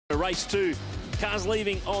Race 2, cars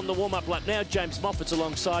leaving on the warm-up lap now. James Moffat's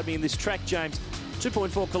alongside me in this track, James.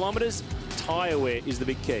 2.4 kilometres, tyre wear is the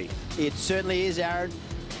big key. It certainly is, Aaron.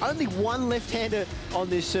 Only one left-hander on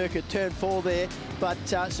this circuit, turn 4 there, but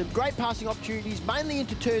some great passing opportunities, mainly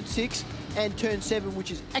into turn 6 and turn 7, which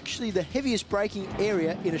is actually the heaviest braking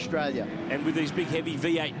area in Australia. And with these big, heavy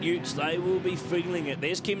V8 Utes, they will be feeling it.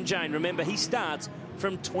 There's Kim Jane. Remember, he starts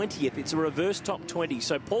from 20th. It's a reverse top 20.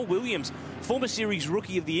 So Paul Williams, former series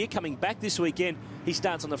Rookie of the Year, coming back this weekend. He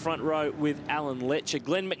starts on the front row with Alan Letcher.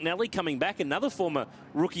 Glenn McNally coming back, another former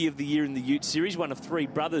Rookie of the Year in the Ute Series, one of 3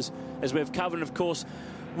 brothers, as we've covered. And of course,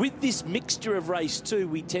 with this mixture of race 2,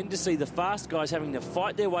 we tend to see the fast guys having to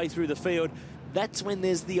fight their way through the field. That's when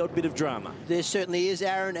there's the odd bit of drama. There certainly is,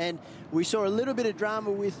 Aaron, and we saw a little bit of drama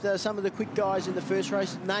with some of the quick guys in the first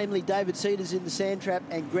race, namely David Cedars in the sand trap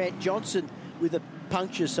and Grant Johnson with a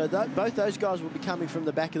puncture. So both those guys will be coming from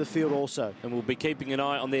the back of the field also. And we'll be keeping an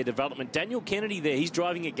eye on their development. Daniel Kennedy there, he's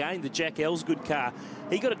driving again the Jack Ellsgood car.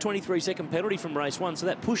 He got a 23-second penalty from race 1, so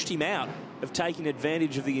that pushed him out of taking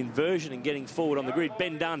advantage of the inversion and getting forward on the grid.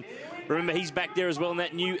 Ben Dunn, remember, he's back there as well in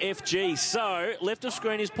that new FG. So left of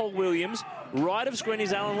screen is Paul Williams, right of screen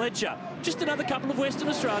is Alan Letcher. Just another couple of Western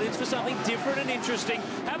Australians for something different and interesting.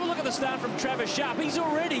 Have a look at the start from Travis Sharp. He's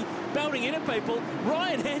already belting into people.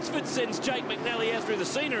 Ryan Hansford sends Jake McNally out through the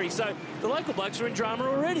scenery, so the local blokes are in drama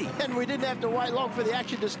already. And we didn't have to wait long for the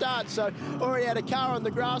action to start, so already had a car on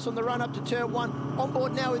the grass on the run up to turn 1. On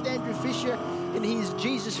board now with Andrew Fisher in his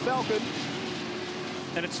Jesus Falcon.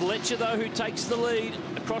 And it's Letcher, though, who takes the lead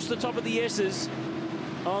across the top of the S's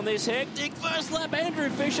on this hectic first lap. Andrew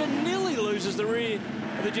Fisher nearly loses the rear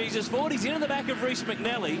of the Jesus Ford. He's into the back of Reece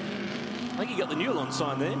McNally. I think he got the Newland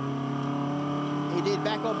sign there. He did,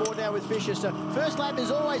 back on board now with Fisher. So first lap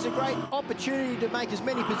is always a great opportunity to make as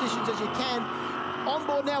many positions as you can. On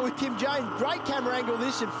board now with Kim Jane. Great camera angle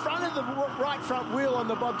this in front of the right front wheel on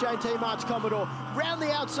the Bob Jane T-Marts Commodore. Round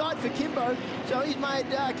the outside for Kimbo. So he's made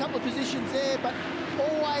a couple of positions there, but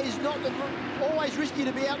always risky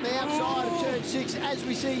to be out on the outside of turn 6 as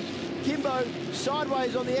we see Kimbo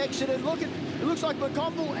sideways on the exit. And look, it looks like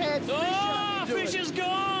McConville and Fisher. Oh, Fisher's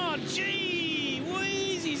gone. Gee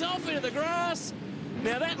whiz, he's off into the grass.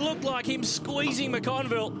 Now that looked like him squeezing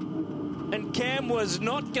McConville, and Cam was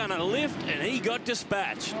not going to lift, and he got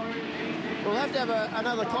dispatched. We'll have to have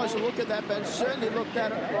another closer look at that, but it certainly looked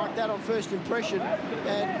like that on first impression.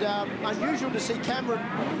 And unusual to see Cameron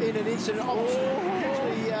in an incident.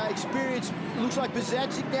 Usually experienced. Looks like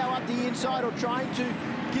Bazatzik now up the inside or trying to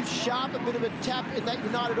give Sharp a bit of a tap in that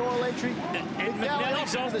United Oil entry. And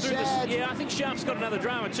McNally's off through the... Yeah, I think Sharp's got another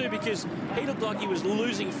drama too, because he looked like he was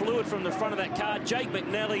losing fluid from the front of that car. Jake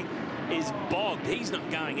McNally is bogged. He's not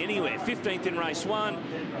going anywhere. 15th in race 1.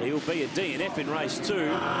 He'll be a DNF in race 2.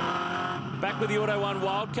 Back with the Auto 1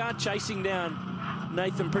 wildcard, chasing down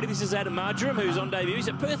Nathan Pretty. This is Adam Marjoram, who's on debut. He's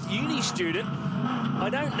a Perth Uni student. I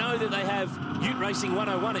don't know that they have Ute Racing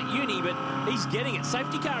 101 at Uni, but he's getting it.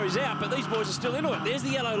 Safety car is out, but these boys are still into it. There's the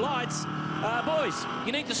yellow lights. Boys,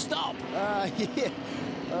 you need to stop.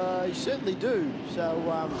 Yeah, you certainly do. So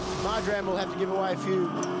Marjoram will have to give away a few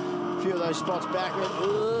of those spots back.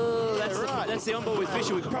 That's the onboard with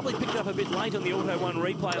Fisher. We've probably picked up a bit late on the Auto 1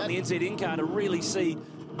 replay on the NZ in-car to really see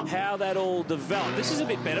how that all developed. This is a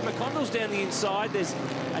bit better. McConville's down the inside. There's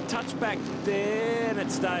a touchback there, and it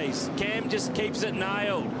stays. Cam just keeps it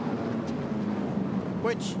nailed.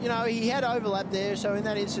 Which, you know, he had overlap there, so in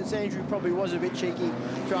that instance, Andrew probably was a bit cheeky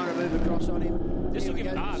trying to move across on him. This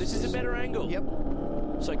is a better angle. Yep.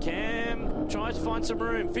 So Cam tries to find some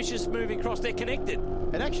room. Fisher's moving across. They're connected.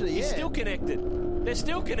 And actually, He's still connected. They're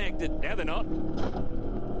still connected. Now they're not.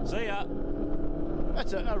 See ya.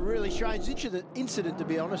 That's a really strange incident, to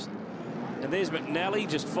be honest. And there's McNally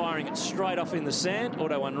just firing it straight off in the sand.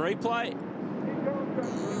 Auto 1 replay.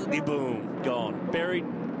 Boom. Gone. Buried.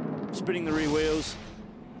 Spinning the rear wheels.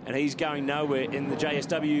 And he's going nowhere in the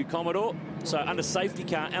JSW Commodore. So under safety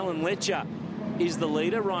car, Alan Letcher is the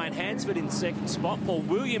leader. Ryan Hansford in second spot. Paul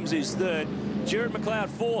Williams is third. Jared McLeod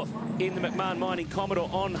fourth in the McMahon Mining Commodore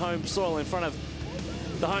on home soil in front of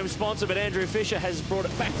the home sponsor, but Andrew Fisher has brought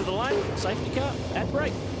it back to the lane. Safety car at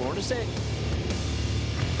break. More in a sec.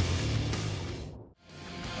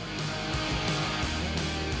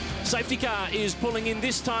 Safety car is pulling in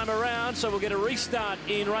this time around, so we'll get a restart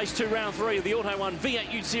in race 2, round 3 of the Auto 1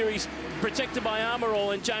 V8 Ute Series, protected by Armour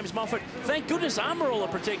All and James Moffat. Thank goodness Armour All are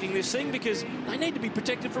protecting this thing, because they need to be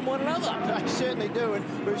protected from one another. They certainly do,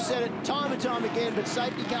 and we've said it time and time again, but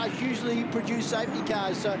safety cars usually produce safety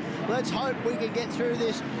cars, so let's hope we can get through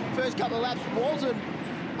this first couple of laps. Walton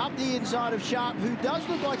up the inside of Sharp, who does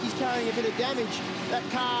look like he's carrying a bit of damage. That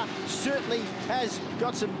car certainly has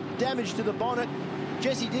got some damage to the bonnet.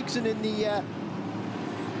 Jesse Dixon in the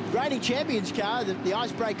reigning champions car, the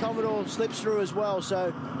Ice Break Commodore slips through as well.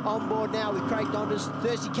 So on board now with Craig Dondas,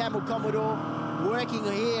 Thirsty Camel Commodore, working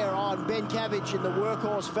here on Ben Cabbage in the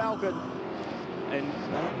Workhorse Falcon. And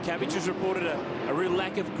Cabbage has reported a real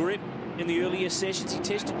lack of grip in the earlier sessions. He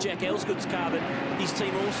tested Jack Elsgood's car that his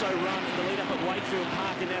team also run in the lead up at Wakefield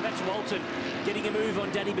Park. And now that's Walton getting a move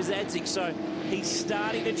on Danny Bazadzik. So he's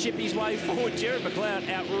starting to chip his way forward. Jared McLeod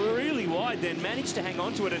out really wide then, managed to hang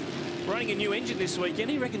on to it, and running a new engine this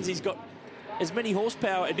weekend. He reckons he's got as many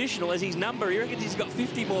horsepower additional as his number. He reckons he's got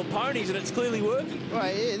 50 more ponies, and it's clearly working.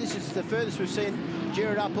 Right, yeah, this is the furthest we've seen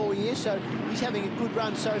Jared up all year, so he's having a good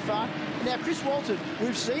run so far. Now, Chris Walton,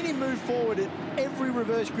 we've seen him move forward at every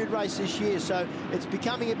reverse grid race this year, so it's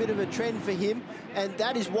becoming a bit of a trend for him, and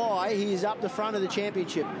that is why he is up the front of the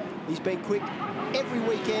championship. He's been quick every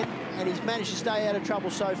weekend, and he's managed to stay out of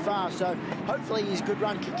trouble so far, so hopefully his good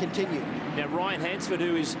run can continue. Now, Ryan Hansford,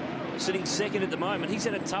 who is sitting second at the moment, he's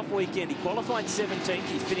had a tough weekend. He qualified 17th,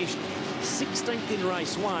 he finished 16th in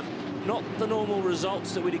race 1. Not the normal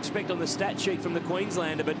results that we'd expect on the stat sheet from the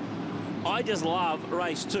Queenslander, but I just love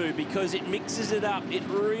race 2 because it mixes it up. It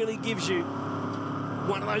really gives you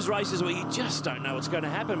one of those races where you just don't know what's going to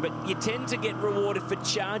happen, but you tend to get rewarded for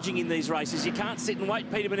charging in these races. You can't sit and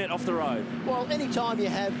wait Peter Burnett off the road. Well, anytime you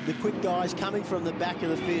have the quick guys coming from the back of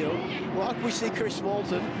the field, like we see Chris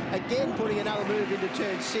Walton, again putting another move into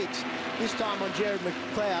turn 6, this time on Jared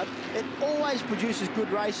McLeod, it always produces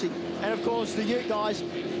good racing. And of course, the Ute guys,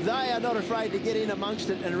 they are not afraid to get in amongst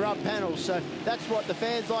it and rub panels. So that's what the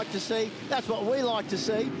fans like to see. That's what we like to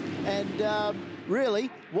see. And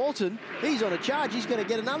really, Walton, he's on a charge. He's going to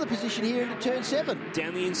get another position here into turn 7.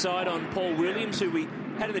 Down the inside on Paul Williams, who we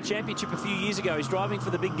had in the championship a few years ago. He's driving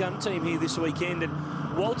for the big gun team here this weekend.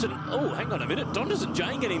 And Walton, oh, hang on a minute. Dondas and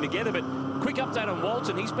Jane getting together, but quick update on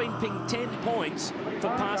Walton. He's been pinged 10 points for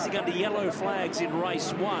passing under yellow flags in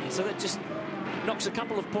race 1. So that just knocks a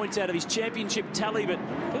couple of points out of his championship tally, but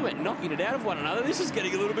look at knocking it out of one another. This is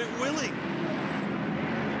getting a little bit willing.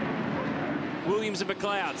 Williams and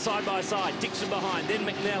McLeod side by side, Dixon behind, then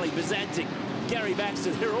McNally, Bazadzik, Gary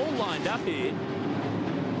Baxter. They're all lined up here.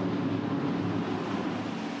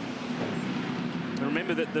 And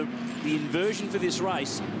remember that the inversion for this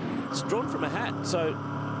race, it's drawn from a hat. So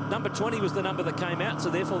number 20 was the number that came out,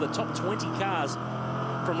 so therefore the top 20 cars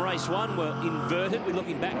from race 1 were inverted. We're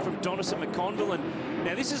looking back from Donis and McConville, and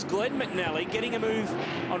now this is Glenn McNally getting a move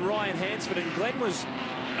on Ryan Hansford, and Glenn was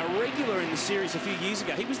a regular in the series a few years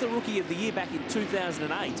ago. He was the Rookie of the Year back in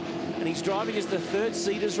 2008, and he's driving as the third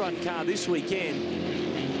Cedars Run car this weekend.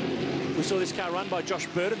 We saw this car run by Josh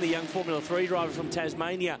Burton, the young Formula 3 driver from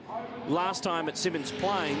Tasmania, last time at Simmons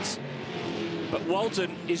Plains. But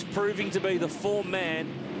Walton is proving to be the form man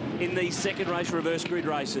in these second race reverse grid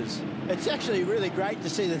races. It's actually really great to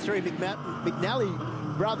see the three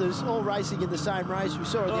McNally brothers all racing in the same race. We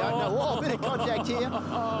saw in the opener, a bit of contact here,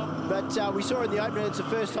 but we saw in the opener it's the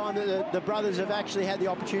first time that the brothers have actually had the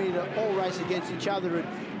opportunity to all race against each other,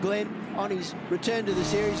 and Glenn, on his return to the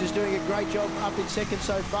series, is doing a great job up in second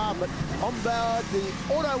so far. But on board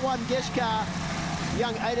the Auto 1 guest car,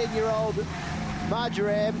 young 18-year-old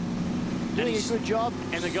Marjoram, doing a good job.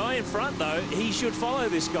 And the guy in front, though, he should follow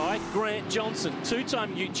this guy, Grant Johnson,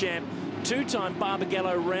 two-time Ute champ, two-time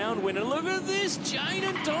Barbagallo round winner. Look at this, Jane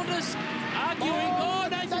and Dondas arguing. Oh,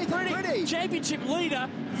 Nathan Pretty, championship leader,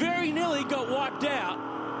 very nearly got wiped out.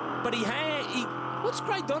 But what's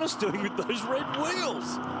Craig Dondas doing with those red wheels?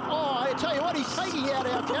 Oh, I tell you what, he's taking out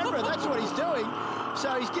our camera. That's what he's doing.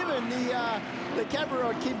 So he's given the camera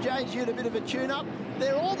on Kim Jane's Ute a bit of a tune-up.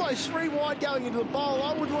 They're almost 3 wide going into the bowl.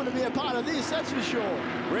 I wouldn't want to be a part of this, that's for sure.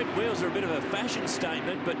 Red wheels are a bit of a fashion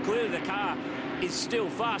statement, but clearly the car is still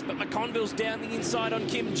fast. But McConville's down the inside on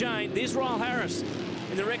Kim Jane. There's Ryle Harris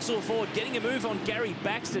in the Rexall Ford getting a move on Gary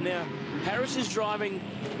Baxter. Now, Harris is driving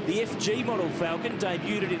the FG model Falcon,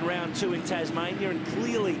 debuted in round 2 in Tasmania, and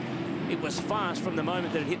clearly it was fast from the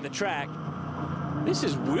moment that it hit the track. This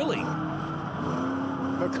is willing.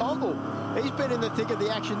 McConville, he's been in the thick of the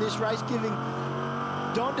action this race, giving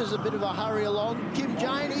Dondas a bit of a hurry along. Kim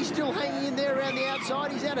Jane, he's still hanging in there around the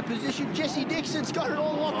outside. He's out of position. Jesse Dixon's got it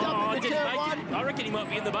all locked up into turn 1. I reckon he might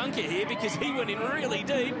be in the bunker here because he went in really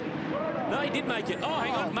deep. No, he did make it. Oh,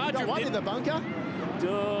 hang on. Marjoram got one in the bunker.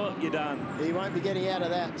 Oh, you're done. He won't be getting out of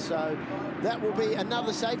that. So that will be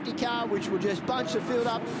another safety car, which will just bunch the field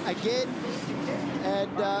up again.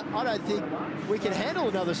 And I don't think we can handle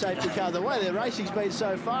another safety car. The way the racing's been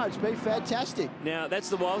so far, it's been fantastic. Now, that's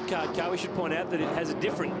the wildcard car. We should point out that it has a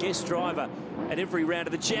different guest driver at every round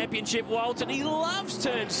of the championship. Walton, he loves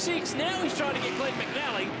turn 6. Now he's trying to get Glenn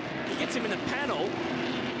McNally. He gets him in the panel,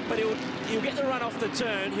 but he'll get the run off the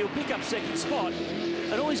turn. He'll pick up second spot,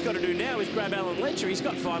 and all he's got to do now is grab Alan Letcher. He's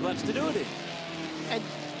got 5 laps to do it in. And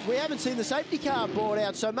we haven't seen the safety car brought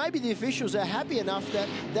out, so maybe the officials are happy enough that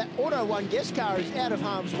that Auto 1 guest car is out of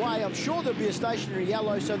harm's way. I'm sure there'll be a stationary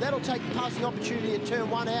yellow, so that'll take passing opportunity at turn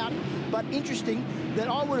 1 out. But interesting that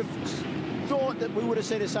I would have thought that we would have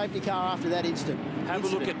seen a safety car after that instant. Have a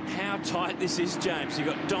look at how tight this is, James. You've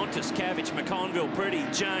got Dontis, Cavic, McConville, Pretty,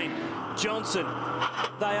 Jane, Johnson.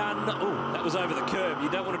 They are oh, that was over the curb. You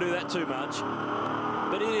don't want to do that too much.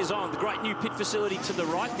 But it is on. The great new pit facility to the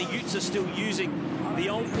right. The Utes are still using the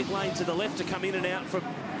old pit lane to the left to come in and out from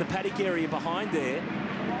the paddock area behind there.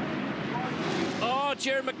 Oh,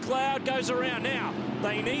 Jared McLeod goes around now.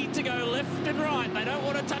 They need to go left and right. They don't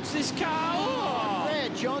want to touch this car. Oh.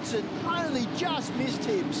 Grant Johnson only just missed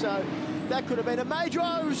him, so that could have been a major.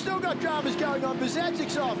 Oh, we've still got dramas going on.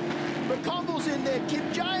 Bazadzic's off. McConville's in there.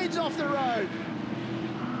 Kim Jane's off the road.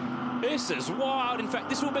 This is wild. In fact,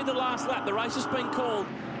 this will be the last lap. The race has been called.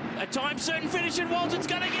 A time certain finish, and Walton's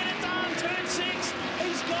going to get it done. Turn 6.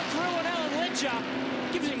 He's got through, and Alan Letcher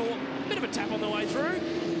gives him a bit of a tap on the way through.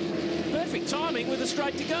 Perfect timing with a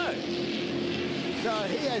straight to go. So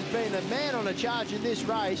he has been a man on a charge in this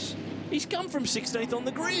race. He's come from 16th on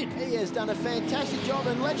the grid. He has done a fantastic job,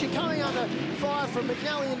 and Letcher coming under fire from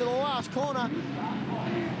McNally into the last corner.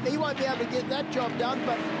 He won't be able to get that job done,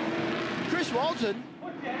 but Chris Walton...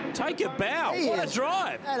 Take a bow. What a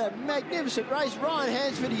drive. Had a magnificent race. Ryan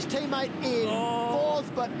Hansford, his teammate, in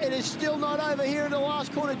fourth, but it is still not over here in the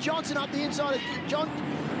last corner. Johnson up the inside of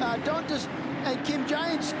Dontis, and Kim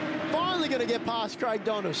Jane's finally going to get past Craig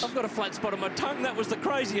Dontis. I've got a flat spot on my tongue. That was the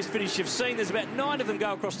craziest finish you've seen. There's about 9 of them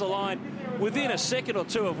go across the line within a second or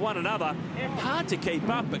two of one another. Hard to keep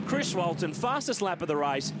up, but Chris Walton, fastest lap of the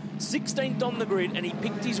race, 16th on the grid, and he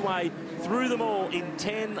picked his way through them all in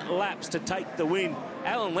 10 laps to take the win.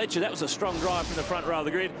 Alan Letcher, that was a strong drive from the front row of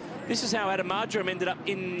the grid. This is how Adam Marjoram ended up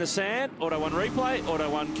in the sand. Auto 1 replay, Auto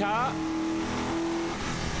 1 car.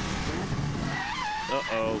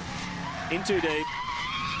 Uh-oh. In too deep.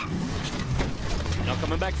 Not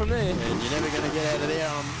coming back from there. And you're never going to get out of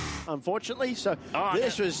there, unfortunately. So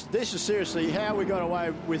this was seriously how we got away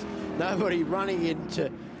with nobody running into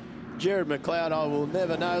Jared McLeod. I will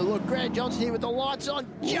never know. Look, Grant Johnson here with the lights on.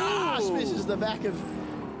 Just misses the back of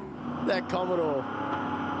that Commodore.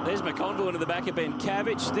 There's McConville into the back of Ben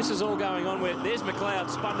Cavic. This is all going on where there's McLeod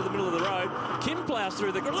spun to the middle of the road. Kim plows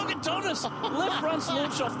through the... Look at Thomas. Left front's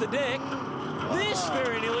launched off the deck. This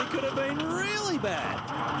very nearly could have been really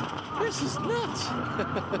bad. This is nuts.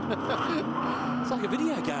 It's like a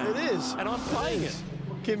video game. It is. And I'm playing it.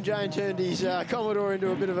 Kim Jane turned his Commodore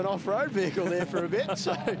into a bit of an off-road vehicle there for a bit.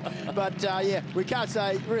 So, but, yeah, we can't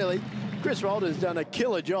say, really, Chris Walton's done a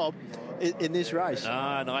killer job in this race.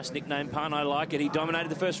 Nice nickname pun. I like it. He dominated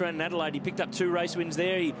the first round in Adelaide. He picked up 2 race wins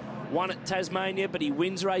there. He won at Tasmania, but he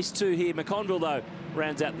wins race 2 here. McConville, though,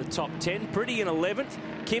 rounds out the top 10. Pretty in 11th.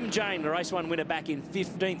 Kim Jane, the race 1 winner, back in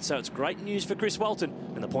 15th. So it's great news for Chris Walton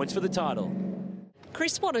and the points for the title.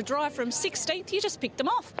 Chris, what a drive from 16th. You just picked them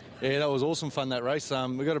off. Yeah, that was awesome fun, that race.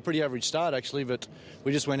 We got a pretty average start, actually, but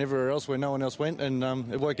we just went everywhere else where no one else went, and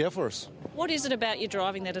it worked out for us. What is it about your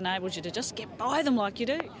driving that enables you to just get by them like you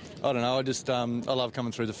do? I don't know. I love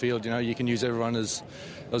coming through the field. You know, you can use everyone as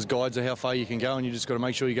guides of how far you can go, and you just got to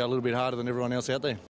make sure you go a little bit harder than everyone else out there.